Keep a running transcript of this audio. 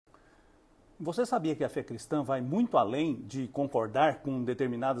Você sabia que a fé cristã vai muito além de concordar com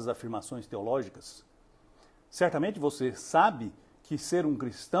determinadas afirmações teológicas? Certamente você sabe que ser um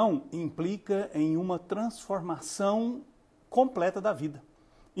cristão implica em uma transformação completa da vida,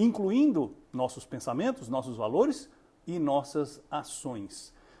 incluindo nossos pensamentos, nossos valores e nossas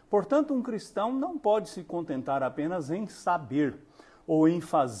ações. Portanto, um cristão não pode se contentar apenas em saber ou em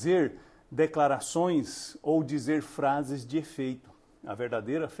fazer declarações ou dizer frases de efeito. A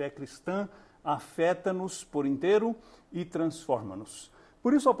verdadeira fé cristã afeta-nos por inteiro e transforma-nos.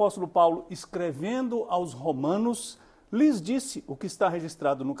 Por isso o apóstolo Paulo, escrevendo aos romanos, lhes disse o que está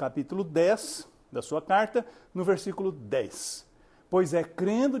registrado no capítulo 10 da sua carta, no versículo 10. Pois é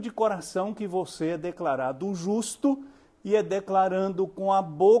crendo de coração que você é declarado justo e é declarando com a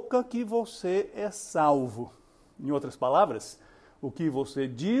boca que você é salvo. Em outras palavras, o que você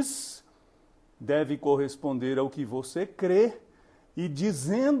diz deve corresponder ao que você crê, e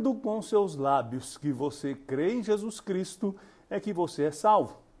dizendo com seus lábios que você crê em Jesus Cristo, é que você é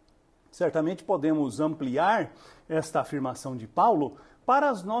salvo. Certamente podemos ampliar esta afirmação de Paulo para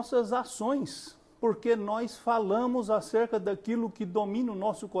as nossas ações, porque nós falamos acerca daquilo que domina o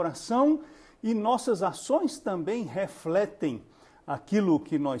nosso coração e nossas ações também refletem aquilo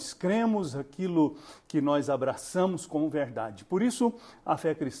que nós cremos, aquilo que nós abraçamos como verdade. Por isso, a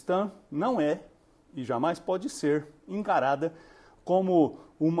fé cristã não é e jamais pode ser encarada como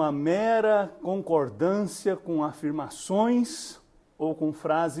uma mera concordância com afirmações ou com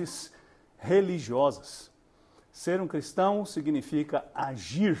frases religiosas. Ser um cristão significa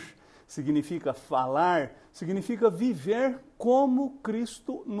agir, significa falar, significa viver como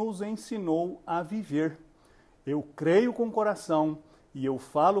Cristo nos ensinou a viver. Eu creio com o coração e eu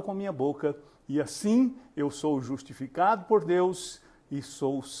falo com minha boca, e assim eu sou justificado por Deus e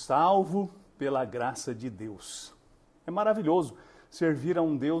sou salvo pela graça de Deus. É maravilhoso servir a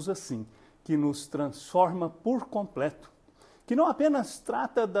um Deus assim, que nos transforma por completo, que não apenas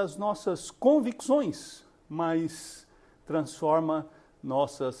trata das nossas convicções, mas transforma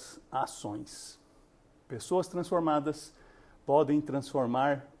nossas ações. Pessoas transformadas podem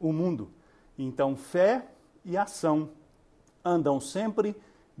transformar o mundo. Então, fé e ação andam sempre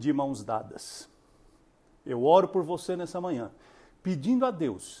de mãos dadas. Eu oro por você nessa manhã, pedindo a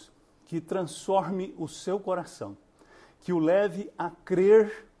Deus que transforme o seu coração, que o leve a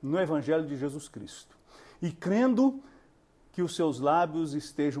crer no Evangelho de Jesus Cristo. E crendo, que os seus lábios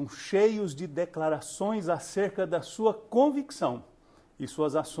estejam cheios de declarações acerca da sua convicção e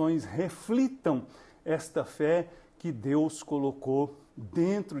suas ações reflitam esta fé que Deus colocou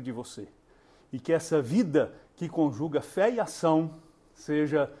dentro de você. E que essa vida que conjuga fé e ação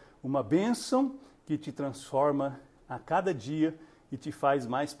seja uma bênção que te transforma a cada dia e te faz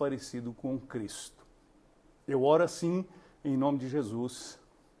mais parecido com Cristo. Eu oro assim, em nome de Jesus.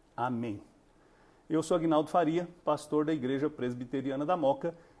 Amém. Eu sou Aguinaldo Faria, pastor da Igreja Presbiteriana da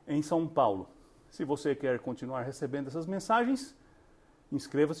Moca, em São Paulo. Se você quer continuar recebendo essas mensagens,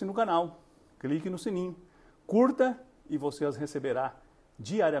 inscreva-se no canal, clique no sininho, curta e você as receberá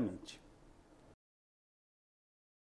diariamente.